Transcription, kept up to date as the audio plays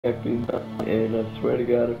camping, and I swear to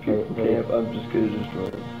God, if people camp, I'm just gonna destroy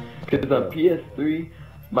them. Because on PS3,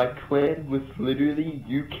 my clan was literally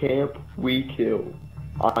you camp, we kill.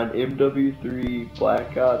 On MW3,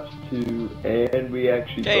 Black Ops 2, and we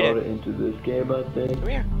actually brought it into this game, I think. Come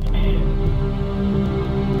here.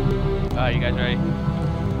 You guys ready?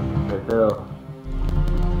 Hey, Phil.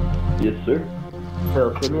 Yes, sir.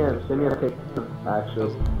 Phil, send me a picture of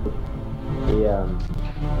actually the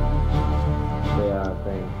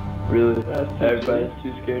thing. Really? Everybody's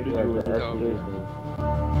too scared to do it.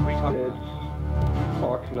 It's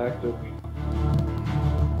all connected.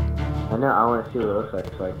 I know, I want to see what it looks like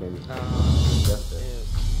so I can adjust it.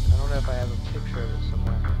 I don't know if I have a picture of it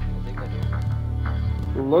somewhere. I think I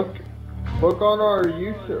do. Look on our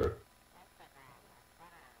YouTube.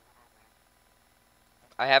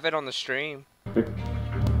 I have it on the stream.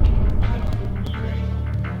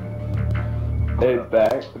 Hey,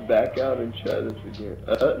 back out and try this again.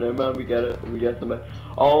 Never mind, we got somebody.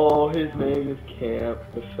 Oh, his name is Camp,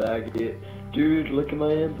 the faggot. Dude, look at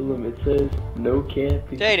my emblem. It says, no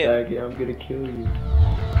camping, faggot, I'm gonna kill you.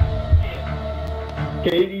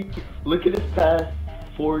 Katie, look at his past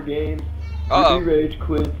 4 games. 3 rage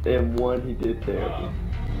quits and 1 he did terrible.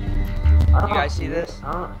 You guys see this?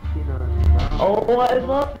 I don't see no. Oh, I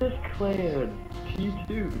love this clan.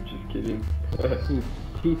 T2, just kidding.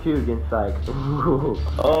 T2 against SYKE.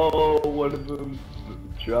 Oh, one of them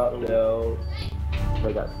dropped out.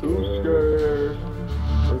 They got scared.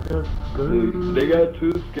 They got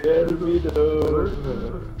too scared of me though.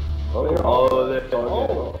 Oh,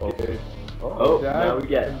 now we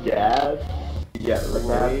got Dad. We got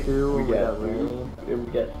Rain. We got Lou. And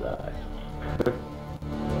we got SYKE.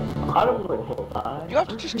 I don't want to die. You have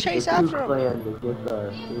to just chase after him.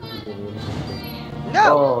 No!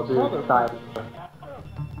 Oh, dude, SYKE.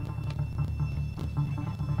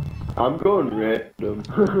 I'm going random.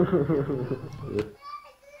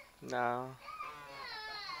 No.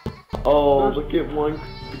 Oh, look at one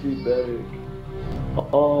crazy medic.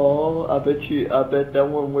 Oh, I bet that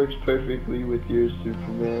one works perfectly with your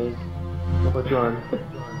Superman. Which one?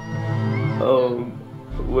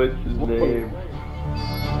 What's his name?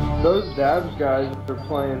 Those Dabs guys are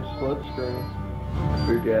playing split screen. I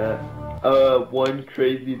forgot. One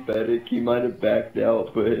crazy medic, he might have backed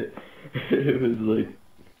out, but it was like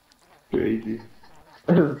crazy.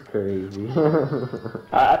 It was crazy.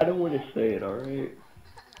 I don't want to say it, alright?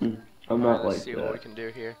 I'm not like that. Let's see what we can do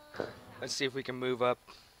here. Let's see if we can move up.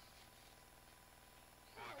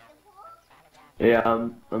 Yeah,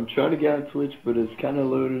 I'm trying to get on Twitch, but it's kind of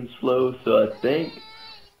loading slow, so I think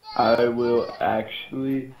I will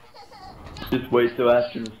actually just wait till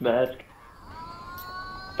after this match.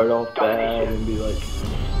 Start off bad and be like,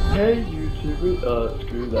 hey YouTuber,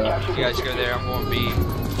 screw that. You guys go there, I'm going B.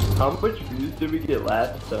 How much views did we get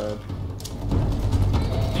last time?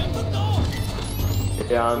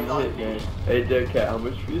 Yeah, I'm hitting it. Hey Deadcat, how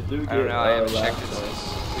much views did we get? I don't know, I haven't checked it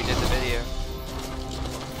since we did the video.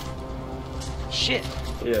 Shit!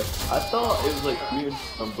 Yeah, I thought it was like weird,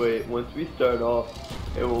 but once we start off,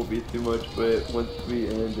 it won't be too much, but once we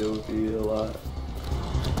end, it will be a lot.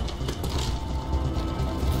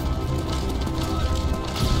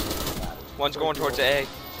 One's going towards A.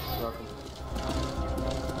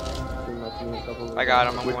 I got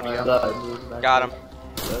him, I'm going to go. Got him. Right.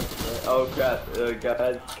 Oh crap,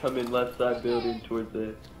 guys coming left side building towards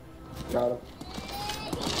it. Got him.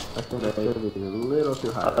 I think that's a little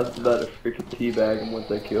too high. I was about to freaking teabag him once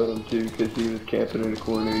I killed him too, because he was camping in the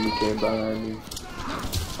corner and he came behind me.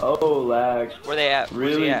 Oh, lag. Where they at?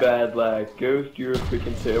 Really bad lag. Ghost, you're a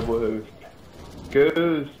freaking terrible host.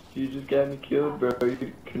 Ghost, you just got me killed, bro.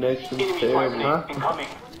 Your connection's terrible. Huh?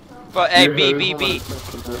 But hey, B. Really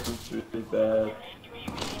bad.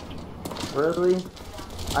 Really?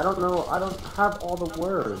 I don't know, I don't have all the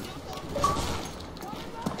words.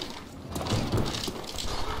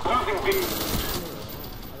 I don't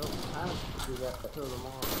have to do that to kill them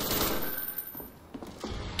all.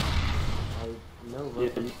 I know Yeah, you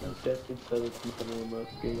can definitely tell it's not warm up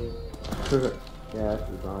game. Yeah, this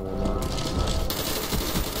is on one.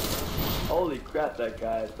 Holy crap, that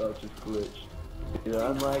guy I thought just glitched. You know,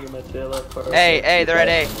 I'm lagging my tail up first. Hey, they're at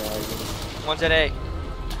A. One's at A.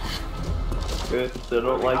 Good, so I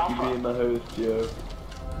don't like you being my host, yo.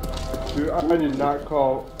 Dude, I did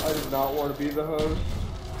not want to be the host.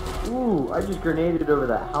 Ooh, I just grenaded over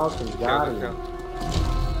that house and got him.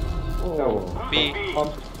 Oh. B.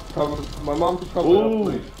 My mom's coming up,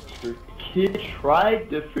 please. Kid tried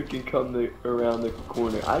to freaking come around the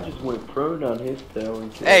corner. I just went prone on his tail and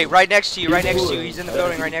killed Hey, him. right next to you, He's in the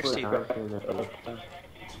building right next to you.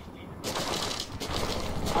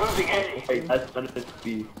 Wait, that's not a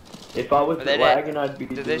speed. If I was But they lagging, I'd be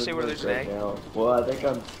did doing they say we're this losing right A? now. Well, I think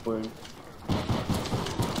I'm scoring.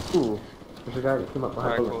 Ooh, there's a guy that came up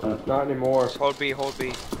behind Alright, me. cool. Not anymore. Hold B, hold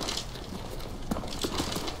B.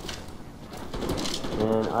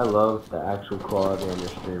 Man, I love the actual quality on your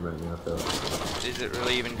stream right now, so. Is it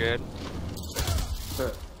really even good?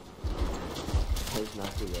 It's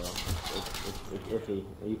not too well. It's iffy.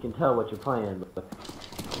 You can tell what you're playing, but.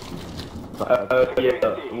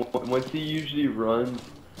 Yeah, once he usually runs,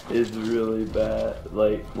 is really bad.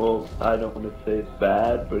 Like, well, I don't want to say it's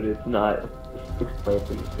bad, but it's not.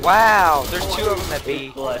 Wow, there's two of them at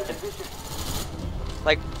B.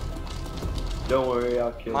 Like, Don't worry,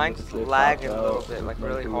 I'll kill mine's him if they lagging pop a little out. bit, like It's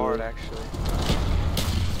really not hard good. actually.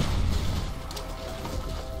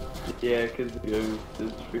 Yeah, cause Ghost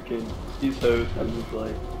is freaking, he's host, I'm just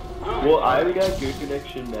like, well, I got good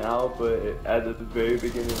connection now, but at the very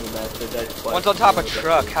beginning of the match, I died twice. One's on top of a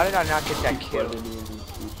truck. How did I not get that kill?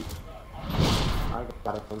 I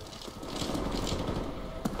got it.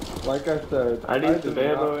 Like I said, I need did some not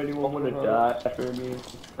ammo, anyone want to host. die for me?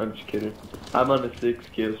 I'm just kidding. I'm on a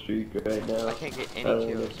 6-kill streak right now. I can't get I any don't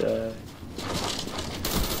wanna kills. die.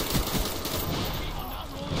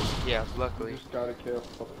 Yeah, luckily. Just gotta kill.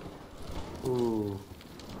 Ooh.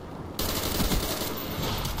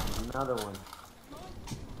 Another one.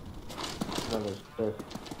 Another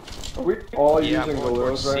fifth. Are we all Yeah, I'm using going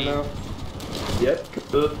towards Galil's right C. now? Yep,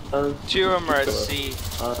 Two of them are at C.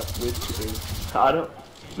 with you. I don't.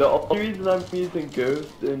 The only reason I'm using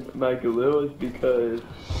Ghost in my Galil is because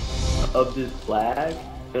of this lag,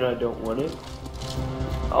 and I don't want it.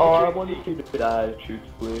 Oh, I wanted you to die,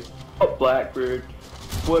 truthfully. Oh, Blackbird,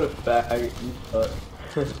 what a faggot, you suck.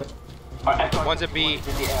 One's a B.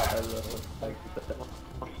 I love it.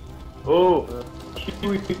 Oh,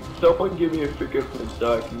 Kiwi, someone give me a freaking flint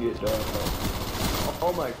so I can get done.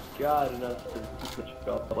 Oh my god, and that's such a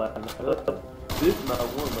god. This is my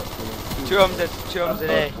warm-up. Two of them's at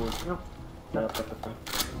A.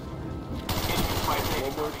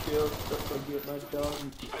 One more kill, so I get my dog.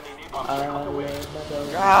 I love my dog.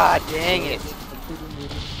 God dang it.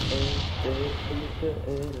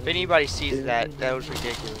 If anybody sees that, that was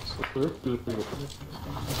ridiculous. This dude is a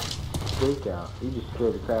fake out. He just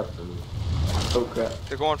scared the crap out of me. Oh crap.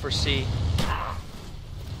 They're going for C.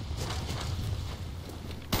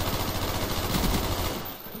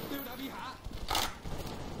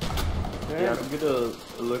 Yeah, I'm gonna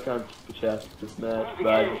look on chat for this match, but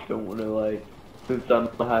I just don't wanna, like, since I'm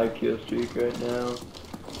on a high kill streak right now,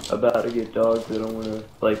 about to get dogs, I don't wanna,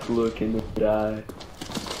 like, look and then die.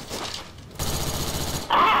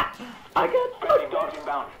 Ah! I got dogs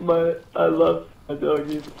inbound. I love my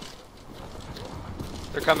doggies.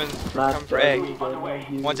 They're coming for A.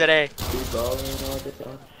 One's at A.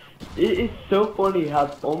 It's so funny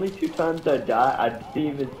how only 2 times I died, I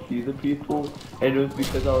didn't even see the people, and it was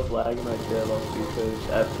because I was lagging my tail off because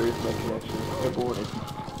at first my connection was terrible and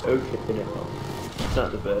it's okay now. It's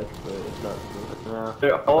not the best, but it's not good. Yeah.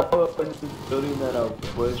 They're all up in this building that I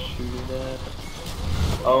was shooting at.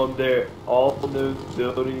 They're all in those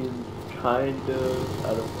buildings, kind of.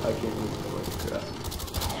 I can't remember what crap.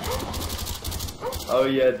 Oh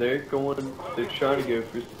yeah, they're trying to go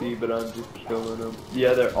for C, but I'm just killing them.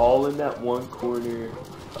 Yeah, they're all in that one corner,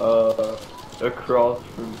 across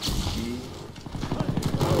from C.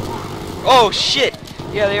 Oh shit!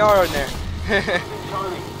 Yeah, they are in there.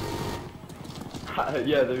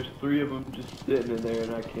 Yeah, there's 3 of them just sitting in there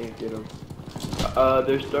and I can't get them.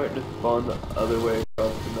 They're starting to spawn the other way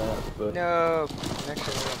across the map, but... No.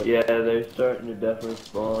 Yeah, they're starting to definitely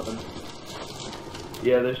spawn.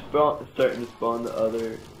 Yeah, they're starting to spawn the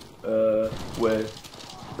other way.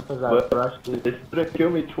 But it's gonna kill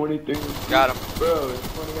me 23. Got him. Bro, it's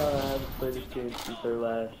funny how I haven't played this game since our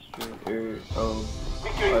last stream,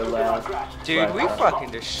 our last. Dude, we fucking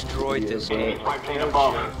destroyed this game.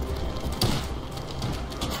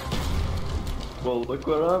 Well, look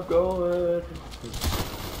what I'm going.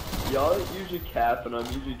 Y'all usually cap and I'm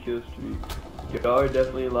usually kill streak. Y'all are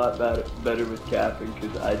definitely a lot better with capping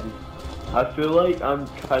because I feel like I'm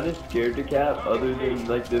kind of scared to cap other than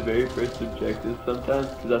like the very first objective sometimes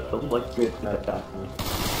because I feel like it's not happening.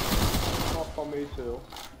 Oh, me too.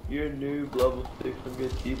 You're a noob, level 6, I'm gonna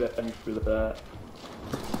teabag you for that.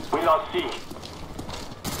 We lost C.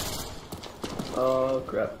 Oh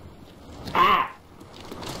crap. Ah!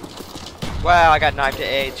 Wow, I got knifed at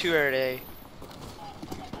A. 2 are at A.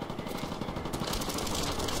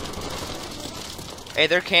 Hey,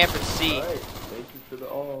 they're camping C. Alright, thank you for the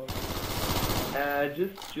all.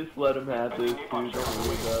 Just let them have those 2, don't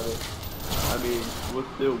worry about it. I mean, we'll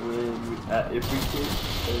still win if we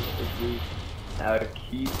can. I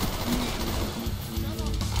keep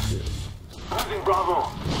Losing Bravo.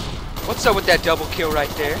 What's up with that double kill right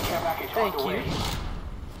there? Care package on Thank the you. way.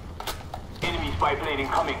 Enemy spy plane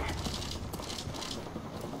incoming.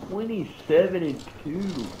 27 and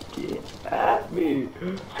 2. Get at me.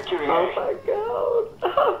 Securing Oh A. my god.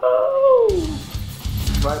 Oh.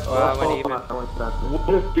 Right, Wow, what oh, even? What a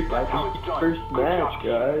freaking first match,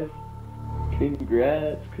 guys.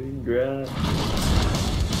 Congrats.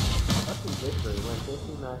 That's a victory. Win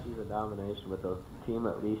 15 matches of domination with a team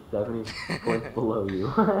at least 70 points below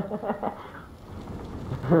you.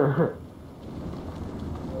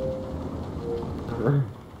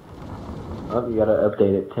 Oh, you gotta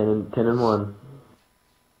update it. 10 and 1.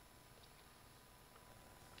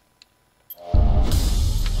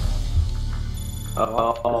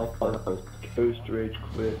 Coast rage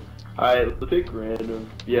quit. Alright, let's pick random.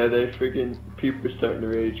 Yeah, they freaking people are starting to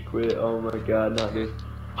rage quit. Oh my god, not this.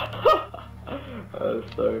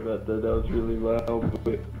 Sorry about that. That was really loud,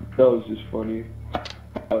 but that was just funny.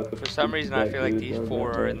 For some reason, I feel like these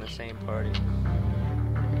four are in the same party.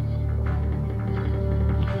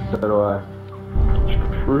 So do I.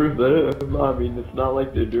 Screw them. I mean, it's not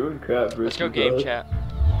like they're doing crap versus Let's go game us. chat.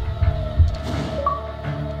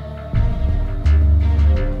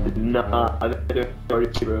 Nah, I think they're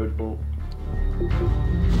party road.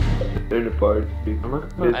 They're in a party.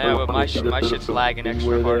 I know, but my shit's lagging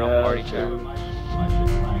extra hard on party chat.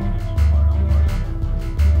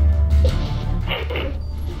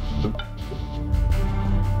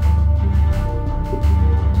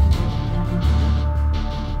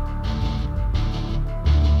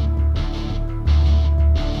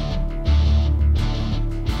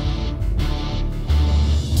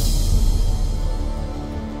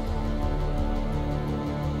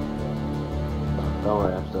 Don't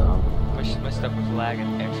worry, I'm still on. My stuff was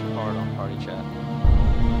lagging extra hard on party chat.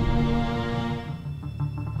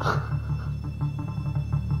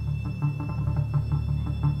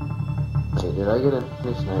 Hey, did I get a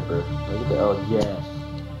new sniper? Did I get the, oh, yes.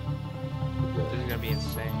 This is gonna be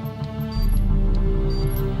insane.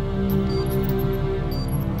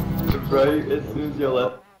 Right as soon as you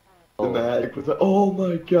left the map, it was like, oh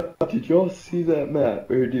my god, did y'all see that map?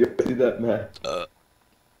 Or do you see that map?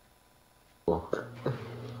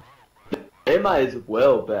 They might as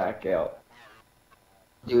well back out.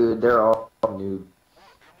 Dude, they're all new.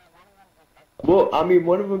 Well, I mean,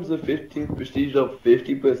 one of them's a 15th prestige level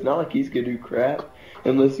 50, but it's not like he's gonna do crap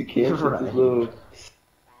unless he cancels Right. his little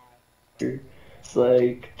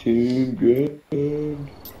SykeTeamGaming.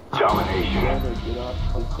 Domination.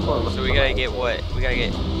 So we gotta get what? We gotta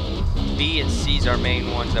get B and C's our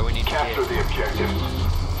main ones that we need to Capture get. the objective.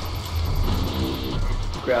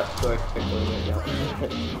 Crap, so I can't go right now.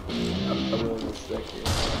 I'm in a second.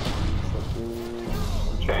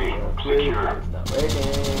 A. Secure. It's not working.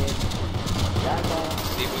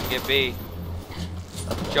 See if we can get B.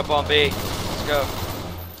 Jump on B. Let's go.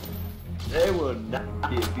 They will not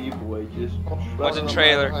get B-boy, just One's in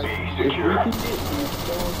trailer. B if we secure. can get these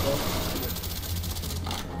stones,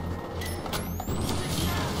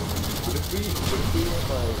 what if we have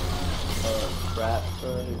like crap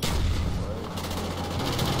son?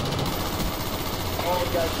 Oh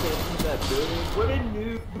god, camping in that building? What a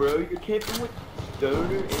noob, bro! You're camping with Stoner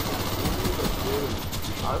and the building.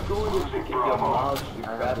 I'm going to freaking demolish the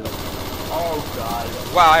crap. Oh god.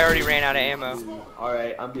 Wow, I already ran out of ammo.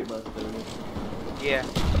 Alright, I'm getting my Stoner. Yeah.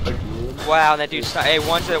 Again? Wow, that dude's hey,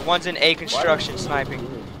 one's in A construction sniping.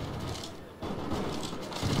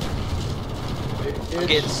 I'm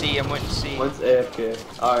getting C. I'm winning C. One's AFK.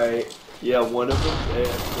 Alright. Yeah, one of them's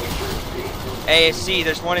AFK. A is C.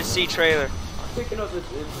 There's one in C trailer. I'm picking up this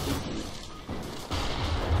MCC.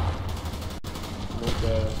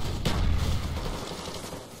 Okay.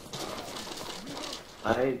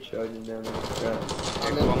 I ain't charging down that crap.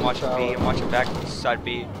 I'm watching B. I'm watching back side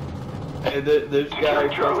B. Hey, there's a guy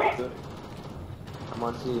across the... I'm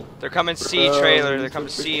on C. They're coming C trailer. They're coming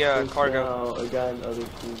C cargo. No, a guy in the other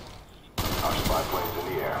team. Our spy planes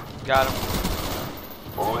in the air. Got him.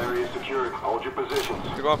 All areas secured. Hold your positions.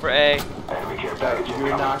 They're going for A. Enemy care package You're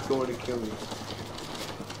incoming. not going to kill me.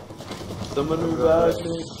 Someone revive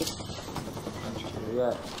me.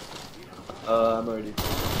 Yeah. I'm already.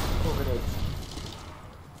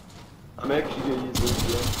 I'm actually gonna use this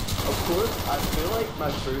gun. Of course, I feel like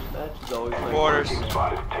my first match is always my Mortars. Being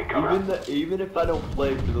spotted. Take cover. Even if I don't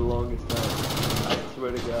play for the longest time, I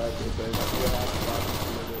swear to God, if I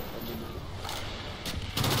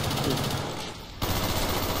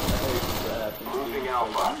feel Losing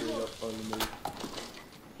Alpha.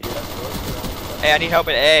 Hey, I need help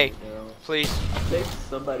at A. Please. I think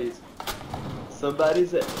somebody's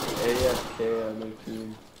at AFK on their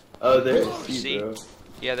team. Oh, they're C, C? bro.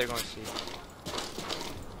 Yeah, they're going to C.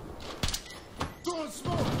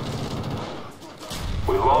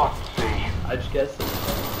 We lost C. I just guess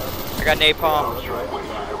I got napalm. Strike waiting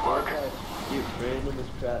for their mark. you random as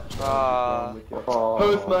crap. Oh.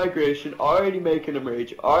 Post migration, already making them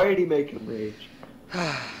rage. Already making them rage.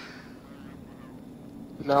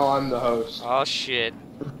 Now I'm the host. Oh shit.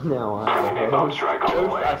 No, Enemy I'm bomb strike on the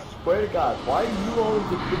Ghost, way. I swear to God, why are you always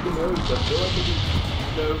the freaking host? I feel like it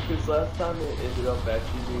is. No, because last time it ended up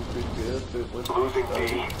actually being pretty good, but when Losing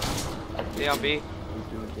B. B on B. was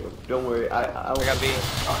doing good. Don't worry, I got B.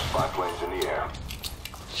 Our spy plane's in the air.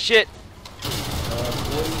 Shit. Boy,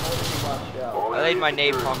 you have to watch out. All I laid my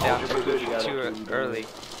areas secured. napalm down Hold your position. too early.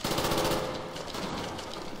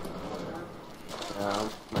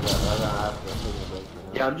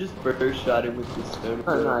 Yeah, I'm just first shotting with this stone.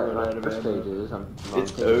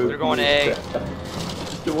 It's over. They're going A.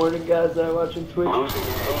 Just a warning, guys that are watching Twitch. Losing A.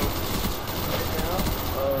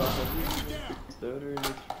 Stoner and it's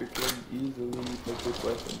freaking easily take this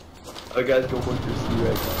weapon. Oh, guys, go one for C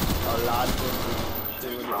right now. A lot of them are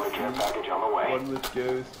chilling Friendly care at C. package on the way. One with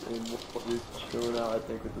Ghost and one is chilling out, I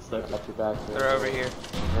think, with the sniper. Got your back. They're over here.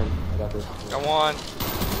 I got this. Got one.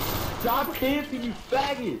 Stop camping, you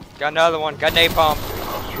faggot! Got another one. Got napalm.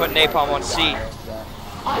 Put napalm on C.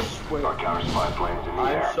 I swear. Our counter spy plane's in the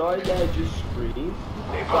air. I'm sorry that I just screamed,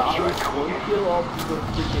 but Napalm I was strike coming one in. kill off the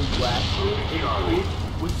freaking blaster, and it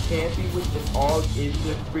was camping with an AUG in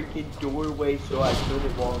the freaking doorway, so I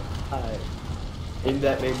couldn't walk by. And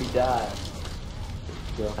that made me die.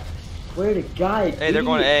 I swear to God, Hey, they're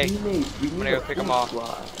going to A. teammates, we I'm need gonna go a pick 'em food off.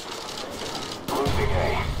 squad. Losing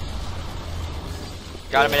A.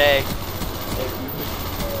 Got him at A. Hey,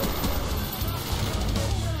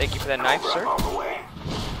 Thank you for that knife, Wrap sir. on the way.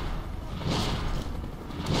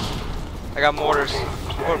 I got mortars.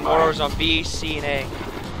 Put mortars on B, C, and A.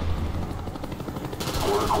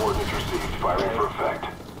 Order coordinates received. Firing for effect.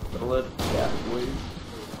 don't let the cat win.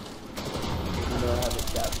 You know I have a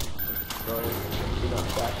cat. Sorry, you're not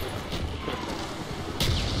catching.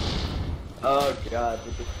 Oh God,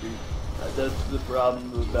 with the street. That's the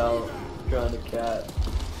problem about trying to cat.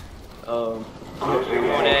 Losing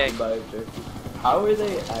Going A. A. by objective. How are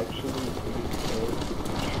they actually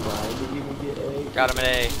trying to even get A? Got him at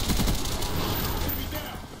A.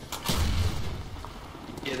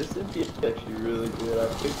 Yeah, this MP is actually really good. I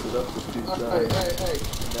picked it up with two Hey, sides. hey.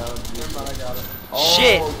 Now I'm just... Never mind, I got it.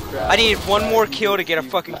 Shit! Oh, crap. I needed one more kill to get a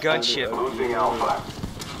fucking gunship. Losing Alpha.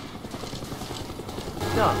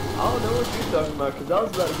 No, I don't know what you're talking about, because I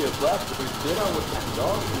was about to get blasted, then I went to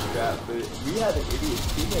dogs and crap, but we had an idiot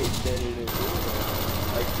teammate standing in front of us.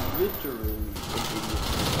 Like, literally an idiot.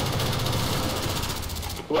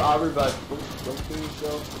 Well, I'll revive you. Don't kill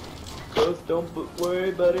yourself. Close, don't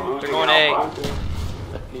worry, buddy. They're going A. Okay.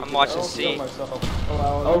 I'm watching I'll C. kill myself.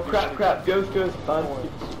 Oh, crap, Ghost, fine.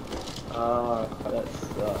 That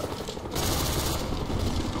sucks.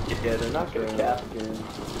 Yeah, they're not gonna cap again.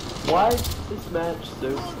 Why is this match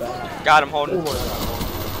so fast? Got him holding. They're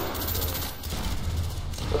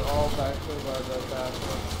all backfilled by that fast.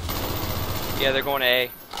 Yeah, they're going to A.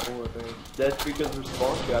 That's because we're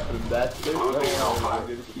spawn trapping them. That's their Losing thing. Alpha. We're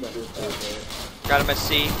gonna keep it that way. Got him at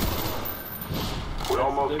C. We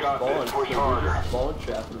almost They're got spawn, this. Push so we're harder. just spawn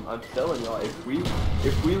trapping them. I'm telling y'all, if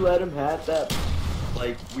we let them have that,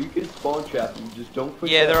 like, we could spawn trap them. Just don't put.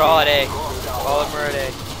 Yeah, that they're all at thing- A. All of them are at A.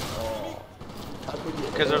 Oh. How could you-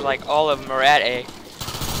 Because there's like all of them are at A.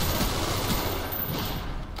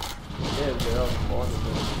 Yeah, they're all spawning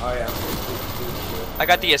them. Alright, I'm gonna take this. I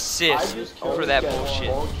got the I assist just for that got bullshit.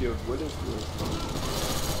 spawn killed. What is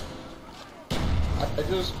this? I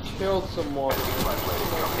just killed someone.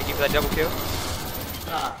 Thank you for that double kill.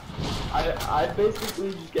 I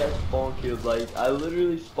basically just got spawn killed. Like, I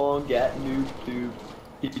literally spawned, got noob tube.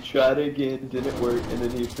 He tried it again, didn't work, and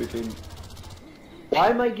then he freaking. Why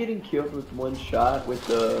am I getting killed with one shot with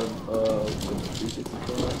the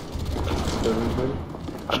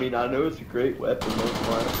I mean, I know it's a great weapon, that's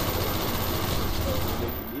why.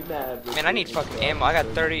 Making me mad with Man, I need it. fucking ammo. I got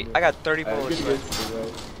 30 Alright, bullets good left. to go.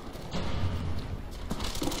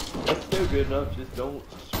 That's still good enough, just don't.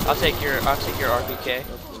 I'll take your RPK.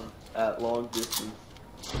 At long distance.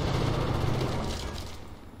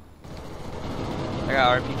 I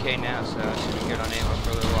got RPK now, so I should be good on ammo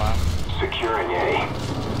for a little while. Securing A.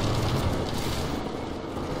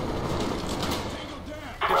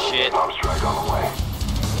 Good shit. Bomb strike on the way.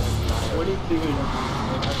 22 and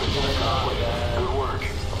Good work.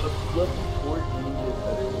 let's 14 is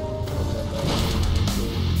better than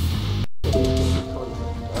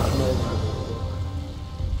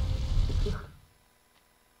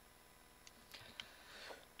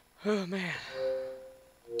Oh man.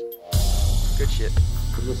 Good shit.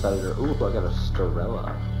 Who decided to? Ooh, I got a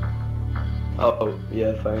Storella. Oh,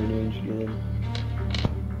 yeah, fire range again.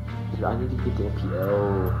 Dude, I need to get the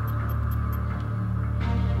MPO.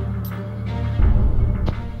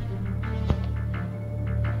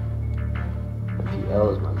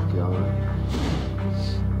 MPL is my gun.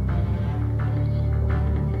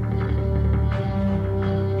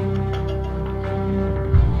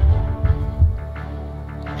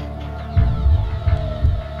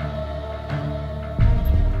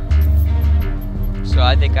 So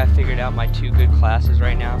I think I figured out my 2 good classes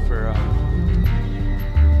right now for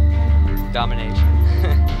domination.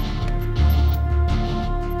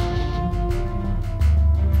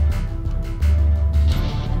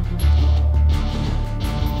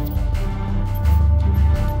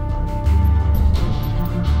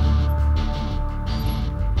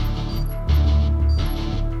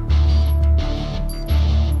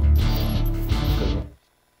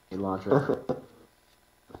 Launcher.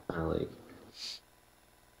 I like.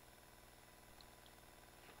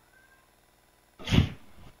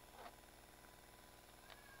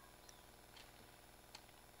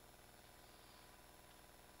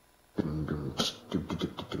 Domination.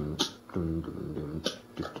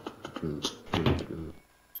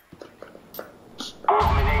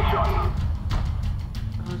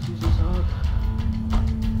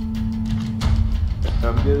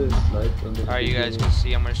 I'm good at snipe on the Alright, you guys can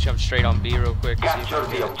see I'm gonna jump straight on B real quick. See if Capture I can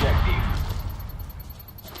the get it. objective.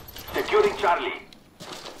 Securing Charlie.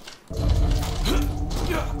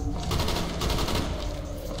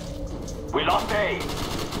 We lost A.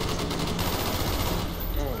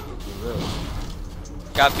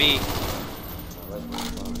 Got B.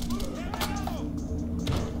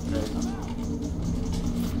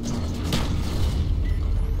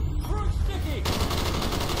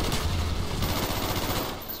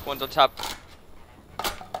 This one's on top.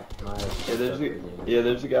 Yeah,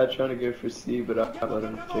 there's a guy trying to go for C, but I let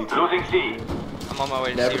him take it. Losing C. I'm on my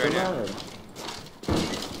way to Never C right now. mind.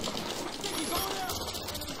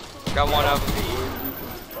 Got one of them.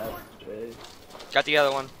 Got the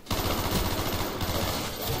other one.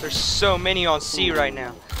 There's so many on C right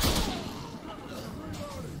now.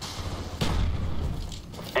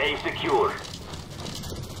 A secure.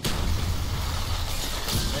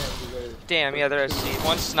 Damn, yeah, they're at C.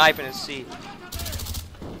 One sniping at C.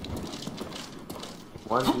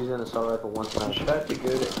 One's using a assault rifle, one's I not. tried to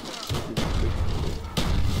go to.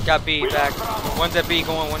 Got B back. One's at B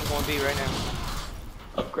going, one's going B right now.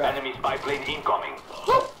 Enemy spy plane incoming.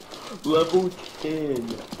 Level 10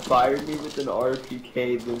 fired me with an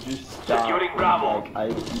RPK, then just stopped. Securing Bravo. Like, I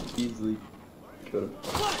easily killed him.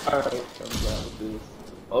 Alright, I'm down with this.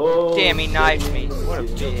 Oh, Damn, he knifed me. shit. What a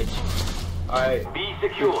bitch. B Alright,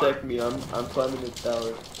 secure. protect me. I'm climbing the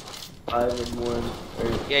tower. 5 and 1.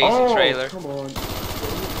 Yeah, he's in trailer. Come on.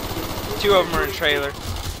 2 of them are in trailer.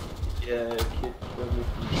 Yeah, kid, from me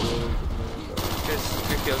from trailer.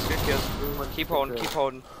 Good kills, good kills. Keep holding, keep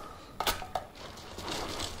holding.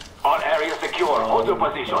 All area secure. Hold your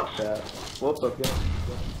positions. Whoop, I've got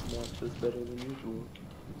match is better than usual.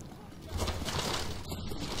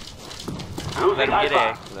 Losing Let him get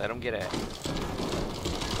Alpha. A. Let him get A.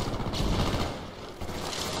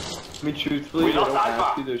 I mean, truthfully, We they lost don't have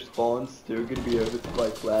Alpha. to. Their spawn's still gonna be over to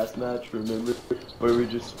like last match, remember? Where we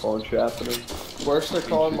just spawn trapping them. Worst they're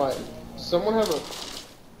calling my. Someone have a.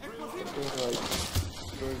 Like,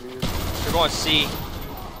 They're going C.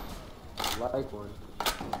 Like one.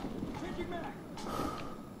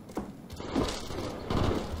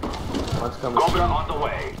 One's coming. Cobra on the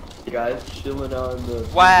way. Guys chilling on the.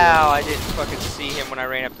 Wow, I didn't fucking see him when I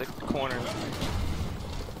ran up the corner.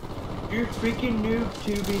 You're freaking noob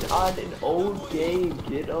tubing on an old game.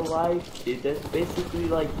 Get a life, kid. That's basically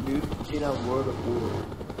like noob tubing on World of War.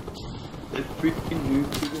 It's freaking noob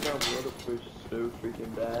tubing on World of War is so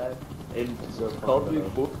freaking bad. And So probably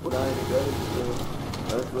 4.9 better, so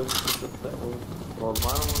that's what's that one. Well,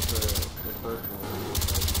 mine was the first one.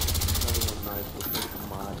 It's not even nice, but it's a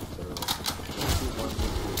mod, so.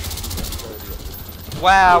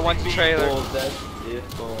 Wow, one's in trailer. Well, that's if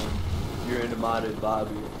you're in a modded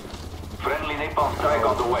lobby. Friendly napalm strike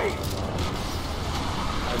on the way.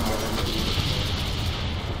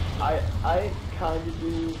 I kind of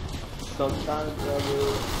do. Sometimes I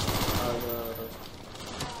will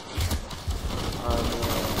on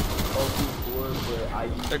War where I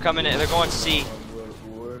use. They're coming in, they're going C. World of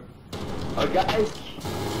War. A guy's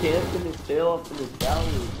camping his tail off in the tower.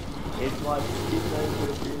 It's like he's not even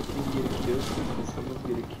gonna be able to get a kill because someone's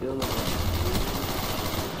gonna kill him.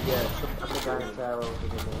 Yeah, The guy in tower over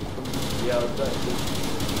there. yeah, I was like,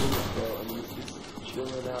 I mean, he's just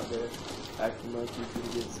chilling out there, acting like you're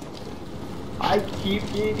gonna get sniped. I keep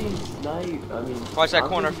getting sniped. I mean, Watch that I'm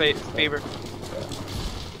corner, gonna get sniped. Fever.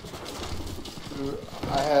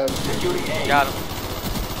 I have. Securing A. Got him.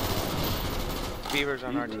 Fever's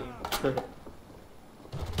on our team.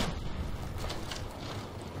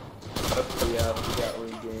 Oh yeah, I forgot we're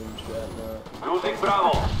engaged right now. Losing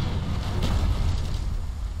Bravo.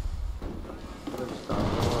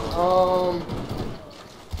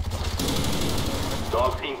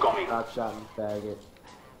 Dogs incoming. Got shot in the faggot.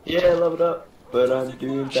 Yeah, I leveled up, but I'm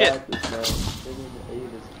doing Shit. back this now. Sitting in the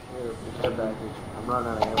 8 is terrible. Head baggage. I'm running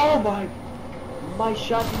out of ammo. Oh my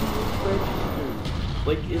shot didn't even register.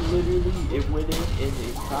 Like it literally, it went in and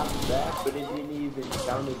it popped back, but it didn't even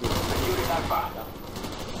count again. Securing Alpha.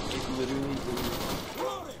 It literally didn't.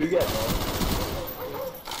 Who got that?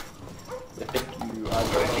 Thank you.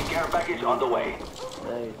 Friendly care package on the way.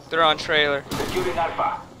 Nice. They're on trailer. Securing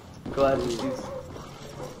Alpha. Glad to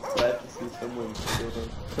see someone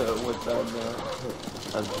killing one time now.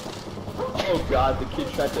 Oh god, the kid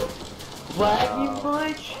tried to flag me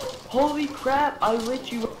much. Holy crap! I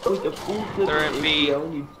lit you up with a full clip They're in of B. ACL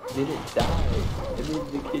and you didn't die. And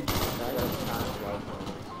then the kid just died.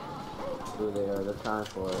 Who they are, they're trying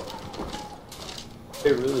for it.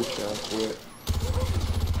 They're really trying for it.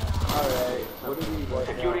 Alright, what do we want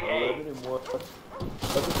now? Securing A. 11 and 1.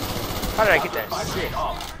 How did I get that? Straight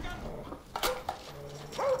off.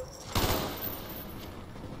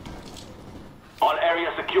 All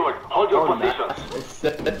areas secured. Hold your positions. It's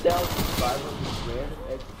 7,500 random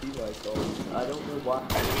XP like always. I don't know why.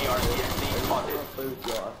 Enemy RCXD spotted.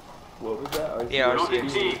 What was that? Yeah, Losing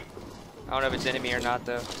RCXD. C. I don't know if it's enemy or not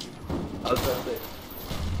though. I was about to say.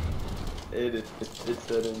 It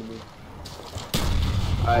said enemy.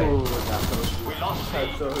 Oh, I got those. We lost I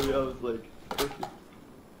C. saw it, I was like, okay.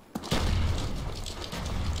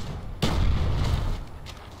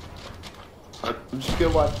 I'm just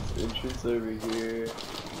gonna watch this entrance over here.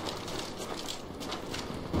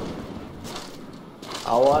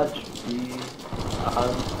 I'll watch B.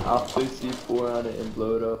 I'll play C4 on it and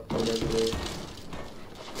blow it up whenever they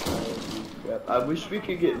crap. I wish we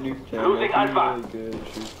could get nuked down. Losing That'd be Alpha. really good,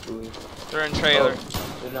 truthfully. They're in trailer.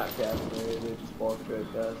 Oh, they're not capping it, they just walked right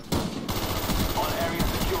past. All areas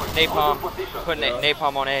secured. Napalm. Hold your positions. Put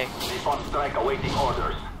napalm on A. Napalm strike awaiting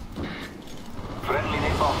orders. Friendly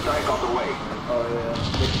napalm strike on the way. Oh yeah.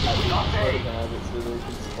 They have it so they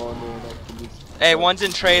can spawn there and I can just... Hey, one's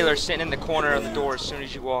in trailer, sitting in the corner of the door as soon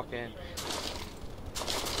as you walk in.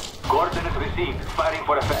 Coordinates received. Firing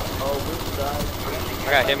for effect. Oh, which side? Friendly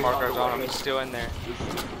I got hit care markers package on the him. way. He's still in there.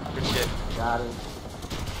 Good shit. Got him.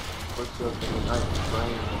 What's up in the night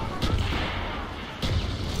brain?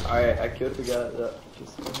 Alright, I killed the guy that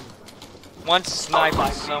just... One's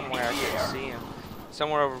sniping somewhere. I can't see him.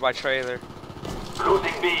 Somewhere over by trailer.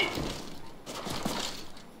 Losing B.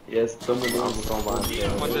 Yes, someone I'm else. going by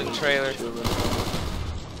the One's in trailer.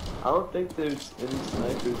 I don't think there's any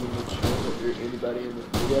snipers in the trailer or anybody in the...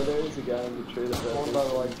 Yeah, there is a guy in the trailer. One by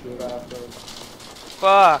the like bathroom.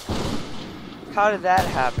 Fuck. How did that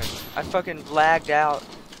happen? I fucking lagged out.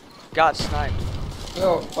 Got sniped.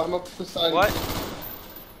 No, climb up the side. What?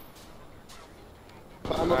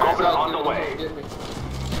 Climb up Cover the side. on the dude, way. Get me.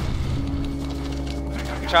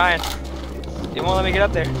 I'm trying. It won't let me get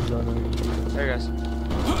up there. There it goes.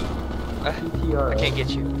 I can't get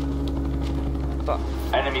you. Fuck.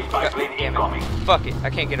 Enemy spy plane Damn incoming. it. Fuck it. I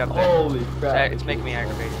can't get up there. Holy crap. It's making me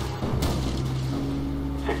aggravated.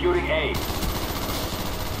 Securing A.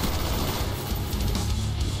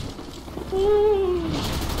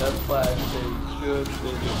 That's why I say should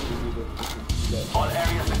finish. All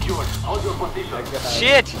areas secured. Hold your position.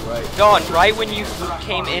 Shit! Right. Dawn, right when you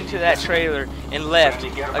came into that trailer and left, a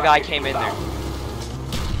guy came in there.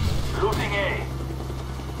 Losing A.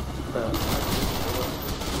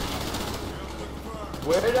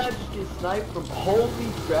 Where did I just get sniped from?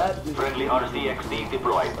 Holy crap. This Friendly is RCXD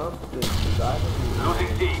deployed. something, 'cause I don't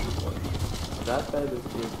Losing C. even... Not bad this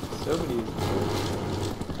game. So many...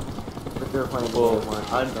 But they're playing Well, the one.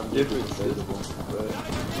 on different systems, but...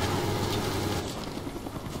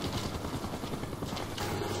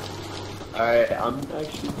 Alright, I'm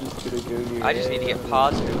actually just gonna go near... I just need to get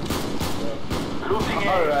positive. Losing A.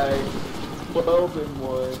 Alright, 12 and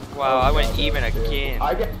 1. Wow, I went that even was terrible. again.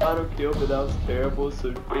 I got final kill, but that was terrible, so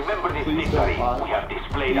Remember this please victory. don't watch. We have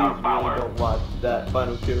displayed Please our really power. don't watch that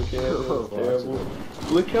final kill cam, it was terrible.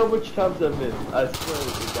 Look how much times I missed. I swear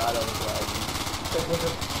to God I was lagging.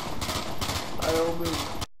 I almost...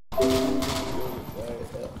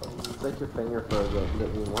 It's like your finger froze up that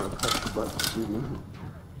you want to press the button to shoot him.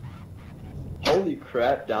 Holy crap.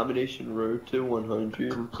 crap domination road to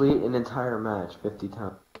 100. Complete an entire match 50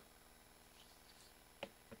 times.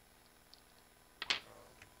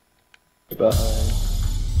 Bye.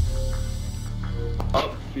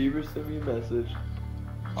 Oh, Fever sent me a message.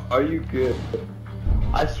 Are you good?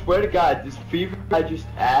 I swear to God, this Fever guy just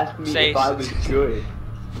asked me if I was good.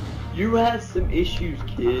 You have some issues,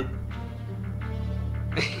 kid.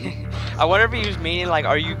 I wonder if he was meaning like,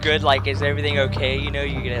 are you good? Like, is everything okay? You know,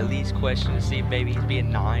 you can at least question to see if maybe he's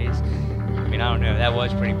being nice. I mean, I don't know. That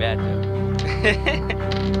was pretty bad though.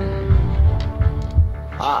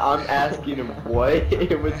 I'm asking him what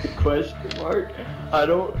with the question mark. I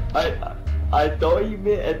thought you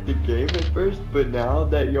meant at the game at first, but now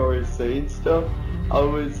that y'all are saying stuff, I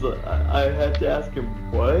had to ask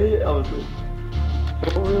him what. I was like, I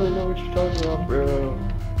don't really know what you're talking about, bro.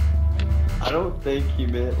 I don't think he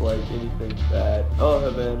meant like anything bad. Oh,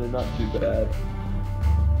 Havana, not too bad.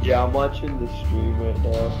 Yeah, I'm watching the stream right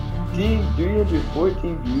now.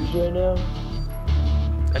 314 views right now.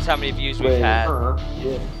 That's how many views we've had.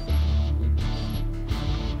 Yeah.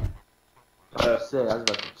 I was about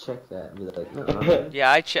to check that and be like, no.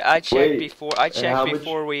 Yeah, I checked before. I checked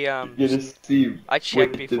before we I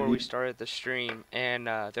checked before we started the stream, and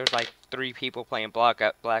there was like 3 people playing Black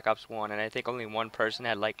Ops 1, and I think only one person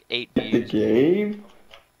had like 8 views. The game?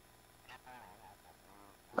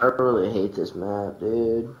 I really hate this map,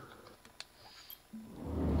 dude.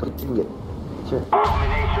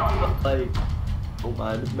 Like, don't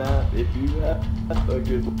mind the map if you have a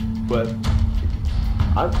good weapon.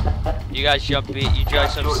 You guys jump B. You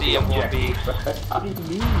guys some C and 1B. What do you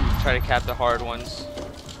mean? Try to cap the hard ones.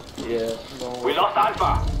 Yeah. We lost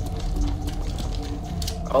Alpha.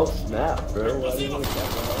 Oh snap, bro! Why do you want to cap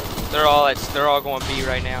the hard? They're all going B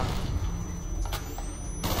right now.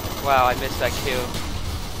 Wow, I missed that kill.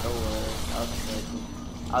 Don't worry,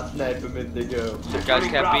 I'll snipe him if they go. Guys,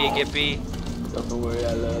 cap B, get B. Don't worry,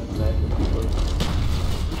 I love sniping people.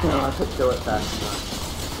 No, I could kill it fast enough.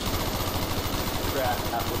 Crap,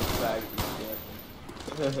 apple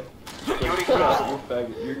faggot. Securing You're Bravo.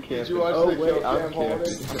 faggot, you're camping. Did you watch Oh the wait, kill I'm cam holiday?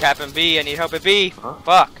 camping. I'm capping B. I need help at B. Huh?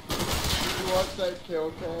 Fuck. Did you watch that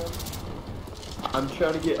kill cam? I'm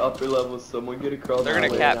trying to get upper level. Someone get across. They're gonna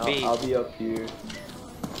my way, cap and B. I'll be up here.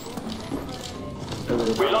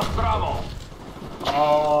 We lost Bravo.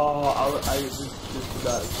 Oh, I was just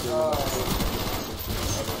about to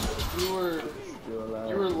kill.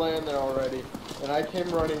 You were laying there already, and I came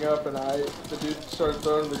running up, and the dude started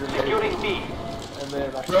throwing the Securing grenade, B. and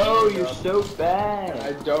then I Bro, came you're up, so bad. and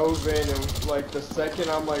I dove in, and like the second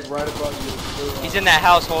I'm like right above you. He's in that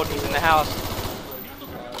household. He's in the house.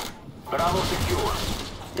 Bravo secure.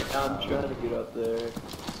 Yeah, I'm trying to get up there.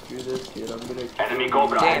 Screw this kid. I'm gonna. Enemy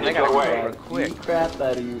Cobra Damn, headed they got your way. a quick. Beat crap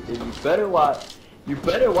out of you, and you better watch. You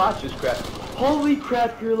better watch this crap. Holy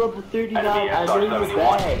crap, you're level 39. Enemy I know you're SR-71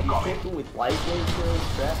 bad. You're incoming. camping with light kills,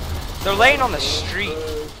 crap. They're laying on the street.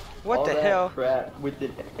 What All the that hell? crap with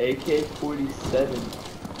an AK-47,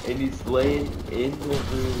 and he's laying in the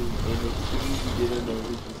room, and as soon as you get in there,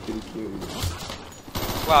 he's just gonna kill you.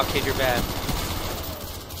 Wow, kid, you're bad.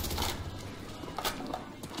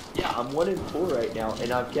 Yeah, I'm 1-4 right now,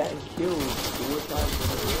 and I've gotten killed 4 times in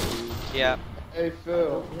a row. Yeah. Hey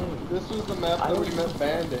Phil, this was the map that we met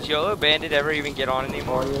Bandit. Did YOLO Bandit ever even get on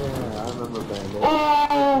anymore? Oh yeah, I remember Bandit.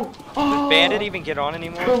 Oh! Does Bandit even get on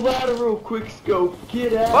anymore? Collateral quick scope,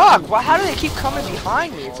 get out! Fuck! Why? How do they keep coming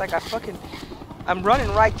behind me? It's like I'm running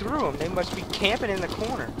right through them. They must be camping in the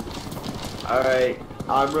corner. Alright,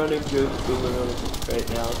 I'm running Ghost Balloon right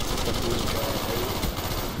now.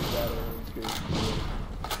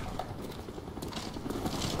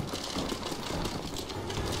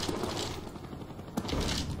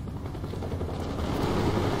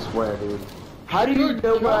 I swear, dude. How do you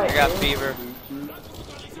know where I I got am? fever.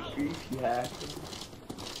 Greasy hack.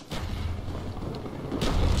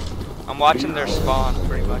 I'm watching their spawn,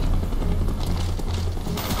 pretty much.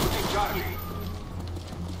 Losing Charlie.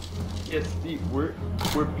 Yes, Steve, we're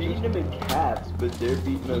beating them in caps, but they're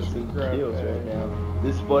beating us in kills right now.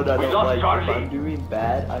 This one I don't like. If I'm doing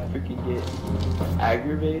bad, I freaking get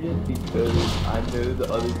aggravated because I know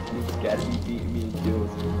the other team's gotta be beating me in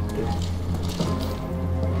kills.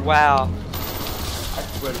 Wow. I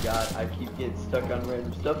swear to God, I keep getting stuck on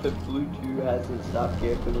random stuff, and Blue 2 hasn't stopped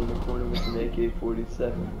camping in the corner with an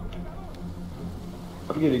AK-47.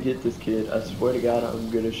 I'm gonna get this kid. I swear to God, I'm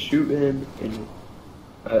gonna shoot him, and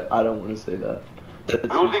I don't want to say that. That's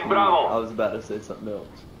just Losing me. Bravo. I was about to say something else.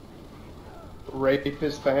 Rape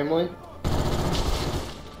his family?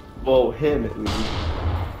 Well, him at least.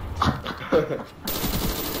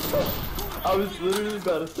 I was literally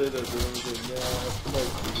about to say that, but I was like, nah, I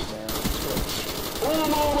might take it down.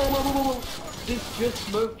 Oh, this just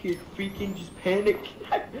smoke kid freaking just panic.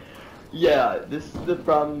 Yeah, this is the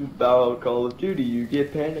problem about Call of Duty. You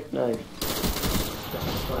get panic knife.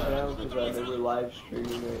 Down because I know we're live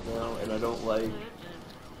streaming right now, and I don't like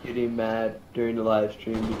getting mad during the live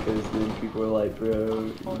stream because then people are like, bro,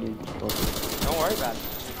 you need to come. Don't worry about it.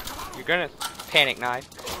 You're gonna panic knife.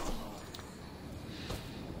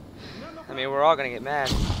 I mean, we're all gonna get mad.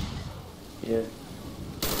 Yeah.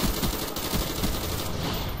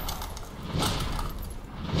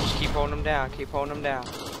 Just keep holding them down. Keep holding them down.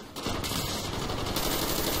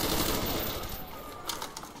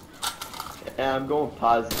 Yeah, I'm going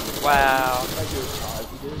positive. Wow. If I go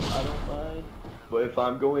positive, I don't mind. But if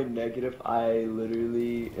I'm going negative, I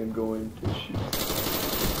literally am going to shoot.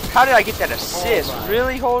 How did I get that assist?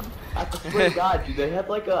 Really, Hold? I swear to God, do they have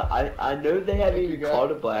like a... I know they haven't even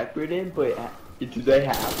called a Blackbird in, but do they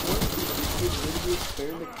have one? This kid literally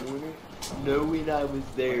turned the corner knowing I was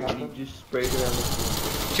there, and he just sprayed around the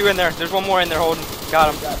corner. 2 in there. There's 1 more in there, Holden.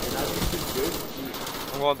 Got him. And I think it's good.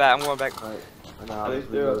 I'm going back. I'm going back. Alright. I think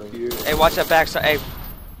they're up here. Hey, watch that backside. Hey,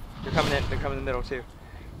 they're coming in. They're coming in the middle too.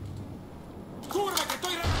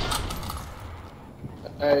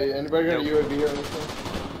 Hey, anybody got a UAV or anything?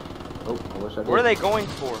 Oh, I wish I did. Where are they going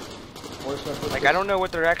for? Like, I don't know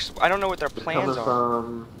what their I don't know what their plans are.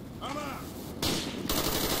 From...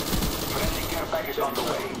 Friendly care package on the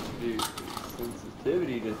way. Dude,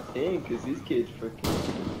 sensitivity to think, because these kids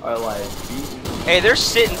freaking are like beating. Hey, they're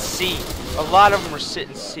sitting C. A lot of them are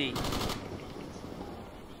sitting C.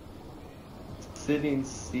 Sitting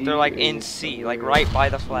C. They're like in C, like right by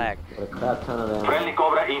the flag. A crap ton of them. Friendly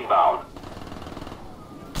Cobra inbound.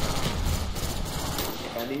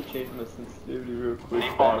 I need to change my sensitivity real quick.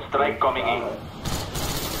 Napalm strike coming in.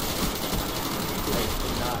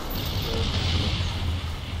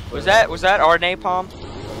 Was that our napalm?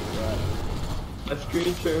 My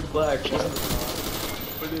screen turned black.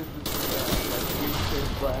 What is this? My screen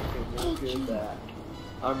turned black and we'll get back.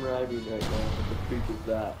 I'm rhyming right now. What the freak is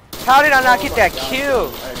that? How did I not get my that God,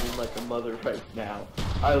 kill? I mean like a mother right now.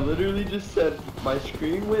 I literally just said my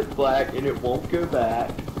screen went black and it won't go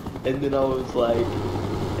back. And then I was like,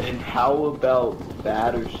 and how about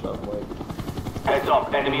that or something? Heads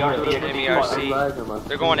up, enemy RC. Enemy RC.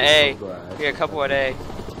 They're going A. We got a couple at A.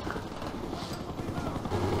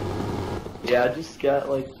 Yeah, I just got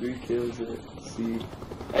like 3 kills at C.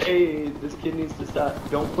 Hey, this kid needs to stop.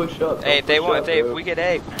 Don't push up. Hey, if we get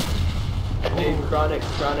A. Hey, Chronic,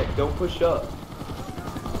 don't push up.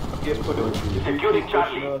 Get put on. If you Securing keep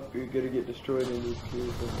Charlie. pushing up, you're gonna get destroyed in these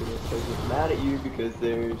kills. I'm gonna get mad at you because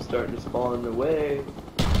they're starting to spawn away.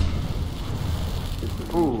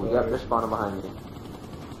 Ooh, yep, they're spawning behind me.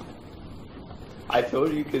 I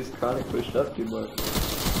told you because Chronic pushed up too much.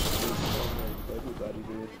 Everybody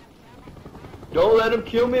did. Don't let him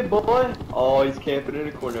kill me, boy! Oh, he's camping in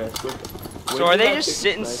a corner. So are they just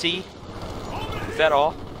sitting C? Is that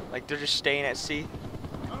all? Like they're just staying at C?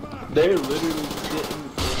 They're literally sitting in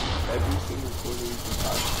every single corner you can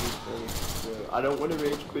possibly think. So I don't want to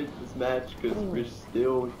rage quit this match because we're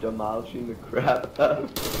still demolishing the crap out of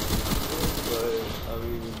it. But, I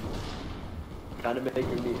mean, kind of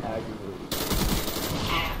making me aggravated.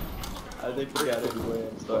 I think we got it anyway.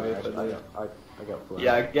 I'm sorry if I got flagged.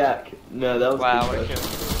 Yeah, I got. No, that was Wow, good what a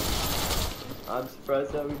question. I'm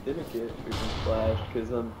surprised that we didn't get freaking flashed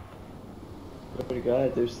because oh my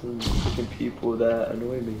God, there's some freaking people that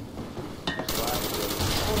annoy me.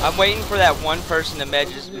 I'm waiting for that one person to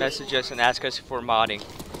message us and ask us if we're modding.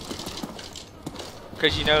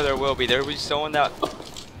 Because you know there will be. There will be someone that...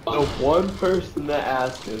 The one person that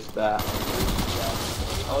asked us that.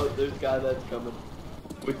 Oh, there's a guy that's coming.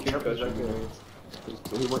 With concussion grenades.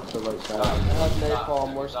 He went to the right side. I have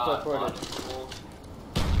napalm, we're still footed.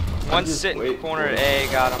 One sitting in the corner at A,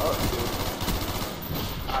 got him.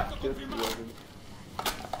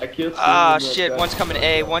 I killed Ah, shit, one's coming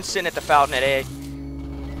A, one's sitting at the fountain at A.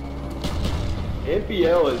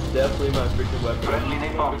 NPL is definitely my freaking weapon. Friendly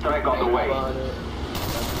napalm strike on the way.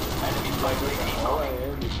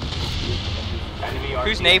 Enemy RC.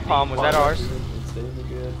 Whose napalm? Was that ours?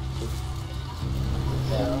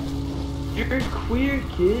 You're queer,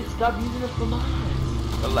 kid. Stop using it for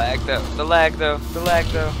mine. The lag though, the lag though, the lag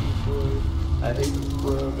though. I hate the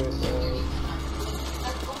squirrel right now.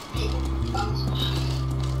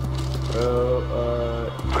 Bro,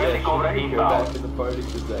 Friendly Cobra go inbound. back in the party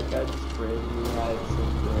because that guy just randomly had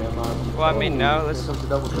some grandma. Well, I mean, no, let's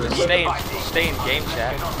stay in game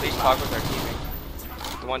chat. At least talk with our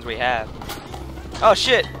teammates. The ones we have. Oh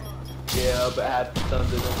shit! Yeah, but I had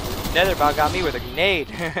something. Netherbot got me with a grenade.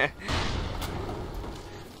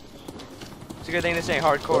 It's a good thing this ain't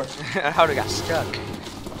hardcore. I would've got stuck.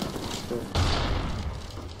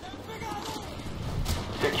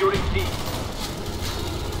 Securing C.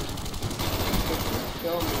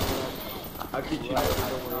 I'll get you.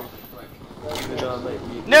 Even though I might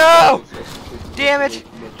be. No! Damn it!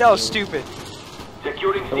 That was stupid.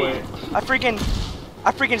 Securing C. I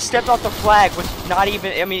freaking stepped off the flag with not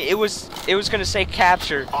even. I mean, it was gonna say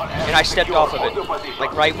capture, and I stepped off of it,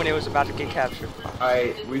 like right when it was about to get captured.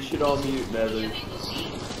 Alright, we should all mute Nether.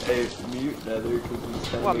 Hey, mute Nether because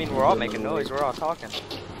he's. Well, I mean, we're all making noise. We're all talking.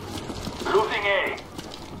 Losing A.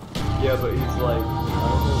 Yeah, but he's like.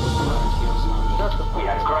 We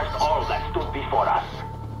have crushed all that stood before us.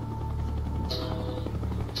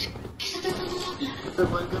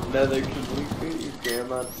 Nether, can you get your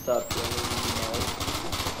grandma to stop yelling in your mouth?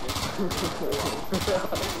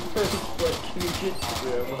 Can you get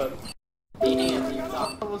your grandma?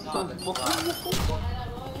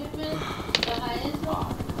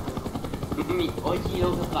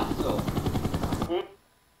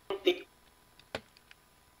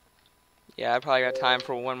 Yeah, I probably got time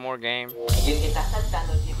for one more game.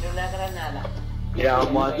 Yeah,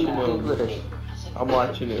 I'm watching it. I'm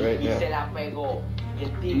watching it right now.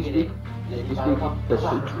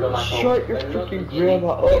 Shut your freaking grandma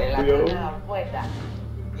up, yo.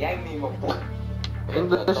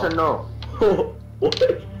 English or no? What?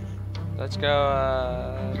 Let's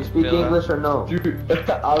go. You speak Villa. English or no? Dude,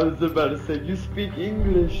 I was about to say, you speak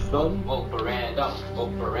English, son.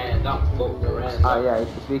 Ah, yeah,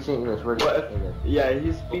 he speaks English. Where's What? Yeah,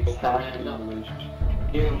 he speaks half English.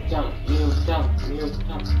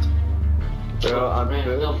 Bro, I'm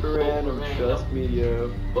voting for random, trust me,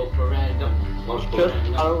 yo. Trust,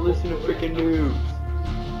 I don't listen to freaking noobs.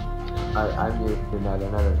 I'm your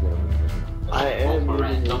another game. I am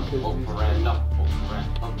muting him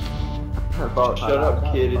because shut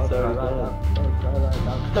up, kid, it's already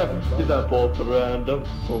done. He's like, both random,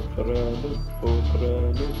 both random, both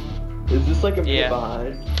random. Is this like a bit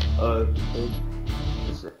behind?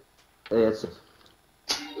 It's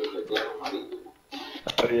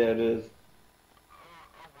Oh yeah, it is.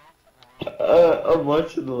 I'm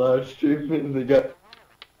watching the live stream and they got.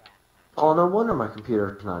 Oh, no wonder my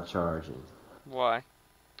computer's not charging. Why?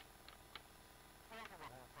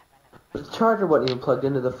 The charger wasn't even plugged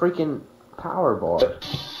into the freaking power bar.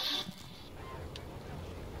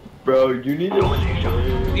 Bro, you need to.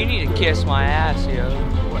 You need to kiss my ass, yo.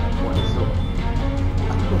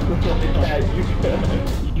 Yeah,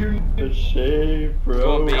 you need to shave,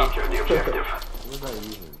 bro. Capture the objective. What was I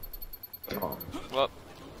using? Oh. Well,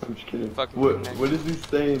 I'm just kidding. Fuck What is he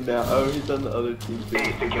saying now? Oh, he's on the other team. Too.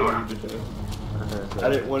 I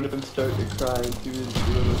didn't want him to start to crying to his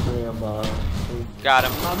little grandma. got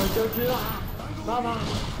him. Mama, don't do that! Mama,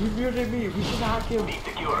 you muted me. We should hack him.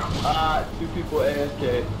 Two people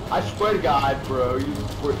AFK. I swear to God, bro, you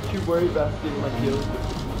were too worried about getting my kills, but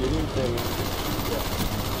you didn't think.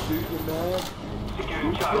 Shoot your man.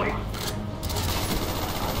 Securing Charlie.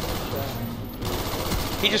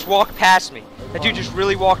 He just walked past me. That dude just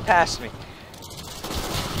really walked past me.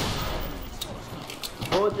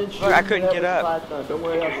 Look, I couldn't get up. Don't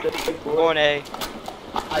worry, I'll stay I'm going A.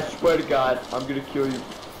 I swear to God, I'm gonna kill you.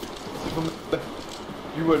 Superman.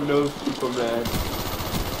 You are no Superman.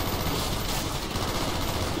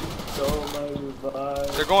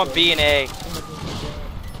 They're going B and A.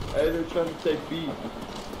 Hey, they're trying to take B.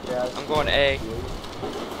 Yeah, I'm going A.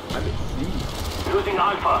 I'm at C. Losing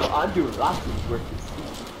Alpha. I'm doing lots of work at C.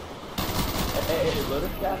 Hey, let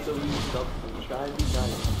us catch at least something. Try and be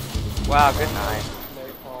nice. Wow, good night.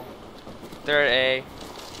 They're at A.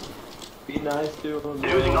 Be nice to him.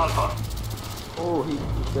 Losing Alpha. Oh, he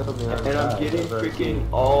killed me. And I'm getting freaking.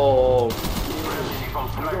 Oh. From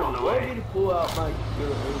threat on the Want me way. to pull out my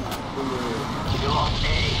You lost A.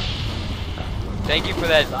 Thank you for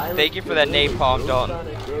that. Thank you for that napalm, Dalton.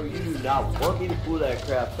 Bro, you do not want me to pull that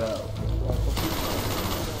crap out.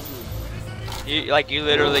 You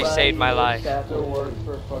literally saved my life. I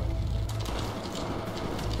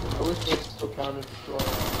wish they still counted destroy.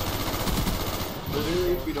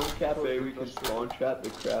 Literally, if we don't cap A, we can spawn trap the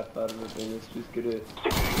crap out of it, and it's just gonna.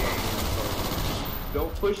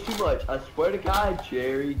 Don't push too much. I swear to God,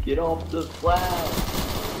 Jerry, get off the flag.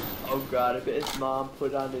 Oh God, if his mom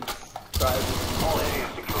put on his private. All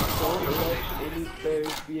areas secure. Don't let any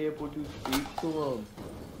players be able to speak to him.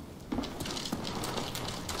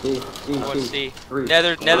 C.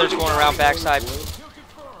 Nether's going around backside.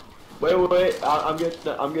 Wait, I'm getting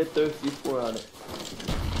those C4 on it.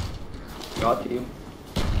 Got team.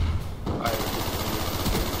 Alright.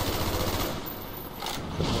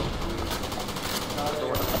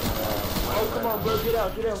 Oh, come on, bro, get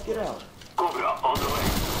out. Cobra on the way.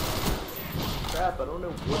 Crap, I don't know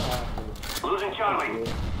what happened. Losing Charlie.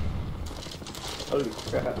 Holy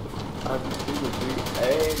crap. I'm super big.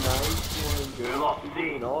 Hey, nice one. Good. We lost You're C.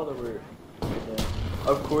 doing all the work. Yeah.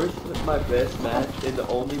 Of course, my best match and the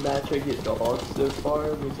only match I get dogs so far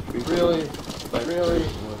was freaking Really? my Really?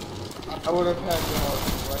 first one. I would have had to help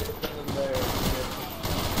right then and there to get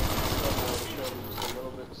someone to show me just a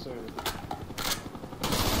little bit sooner.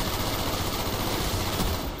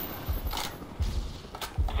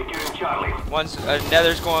 Securing Charlie. Once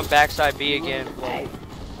Nether's going backside B again. Hey,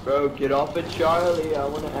 bro, get off of Charlie. I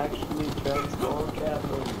want to actually transform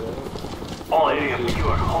Catherine, bro. All areas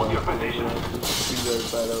secure. Hold your position. I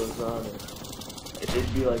was on it.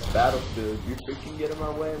 It'd be like Battlefield. You freaking get in my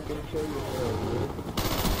way, I'm gonna kill you.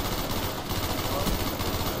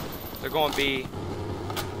 They're going B.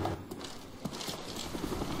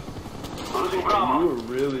 Losing Bravo. You were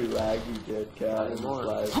really laggy, dead cat, in this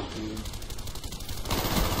live stream.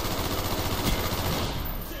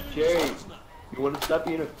 Jerry, you wanna stop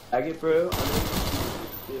being a faggot, bro? I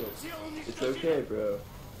know you're it's okay, bro.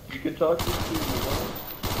 You can talk to me if you want.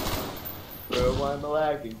 Bro, why am I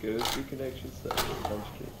lagging? Goes your connection stuff. I'm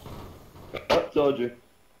just kidding. Oh, soldier.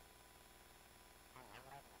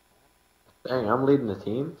 Dang, I'm leading the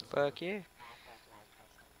team? Fuck yeah.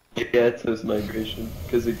 Yeah, it says migration.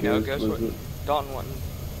 Because it No, goes, Ghost Dalton wasn't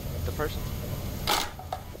the person.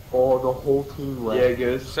 Oh, the whole team left. yeah,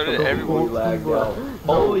 Ghost. So did totally everyone. lagged No, out. no,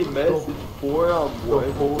 Holy no. message, 4-on-1. What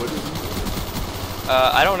is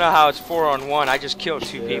I don't know how it's 4-on-1. I just killed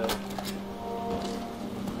two people.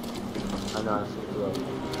 I know, I see it.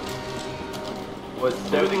 What's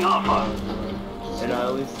Losing Alpha. and I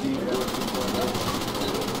only see 4 people.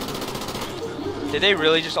 Did they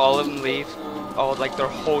really just all of them leave? Oh, like their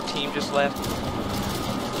whole team just left?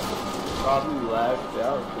 Probably lagged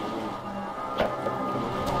out.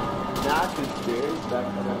 Nah, cause Jerry's back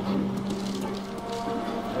on that team.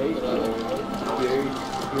 Hey,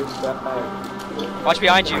 Jerry's back. Watch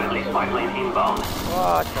behind you. Friendly spy plane inbound.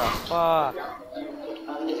 What the fuck?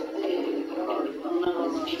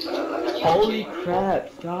 Holy crap,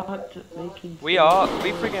 stop making We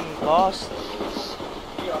freaking lost.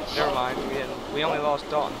 Never mind, we didn't. We only lost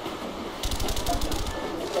Dalton.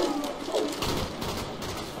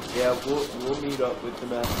 Yeah, we'll meet up with the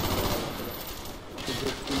match. Cause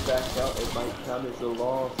if we back out, it might count as a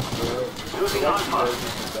loss, bro. Losing Alpha.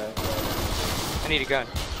 Back out. I need a gun.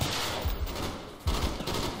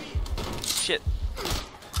 Shit.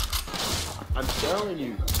 I'm telling you,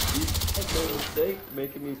 you made no mistake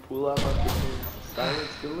making me pull out my freaking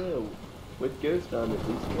silence to live. With Ghost on it,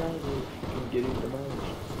 these guys are getting the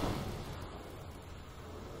most.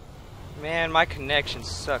 Man, my connection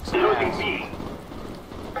sucks Losing ass. B.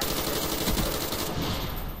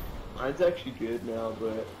 Mine's actually good now,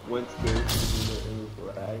 but once Ghost is in it, it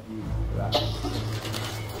was laggy.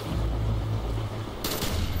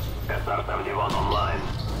 SR-71 online.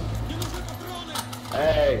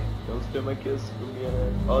 Hey, don't steal my kiss from me.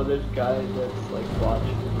 Oh, there's guys that's like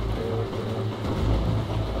watching the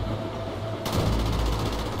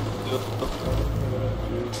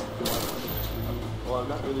well, I'm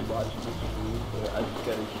not really watching the stream, but I just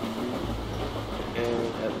gotta keep it. And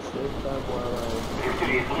at the same time, while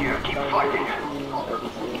Victory is near. Keep fighting. at the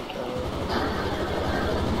same time.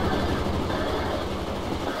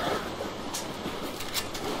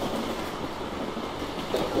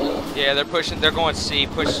 Yeah, they're pushing. They're going C.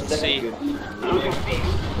 Push C. Losing C.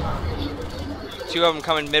 Two of them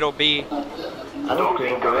coming middle B. I don't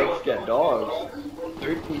care, but I just got dogs.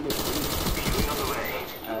 13 to 3. Viewing on the way.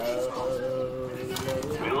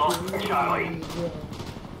 We lost Charlie.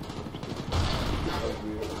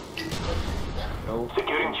 No.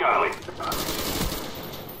 Securing Charlie.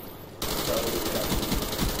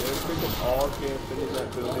 They're freaking all camping in that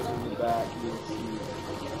building in the back. You can see.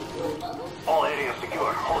 All areas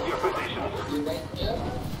secure. Hold your positions.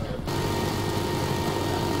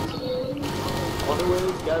 I wonder where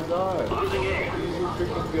these guys are. Losing A. Using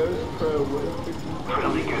freaking Ghost Pro. What a freaking...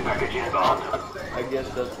 Friendly care package inbound. I guess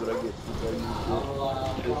that's what I get since I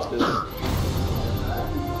used it. Just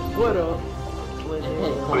what up?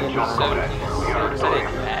 Good job, comrade. We are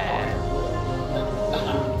victorious.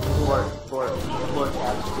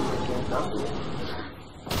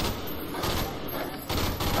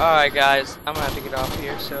 Alright guys, I'm gonna have to get off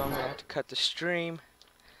here, so I'm gonna have to cut the stream.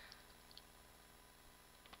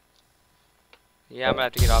 Yeah, I'm gonna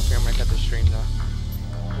have to get off here. I'm gonna cut the stream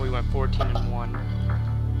though. We went 14-1.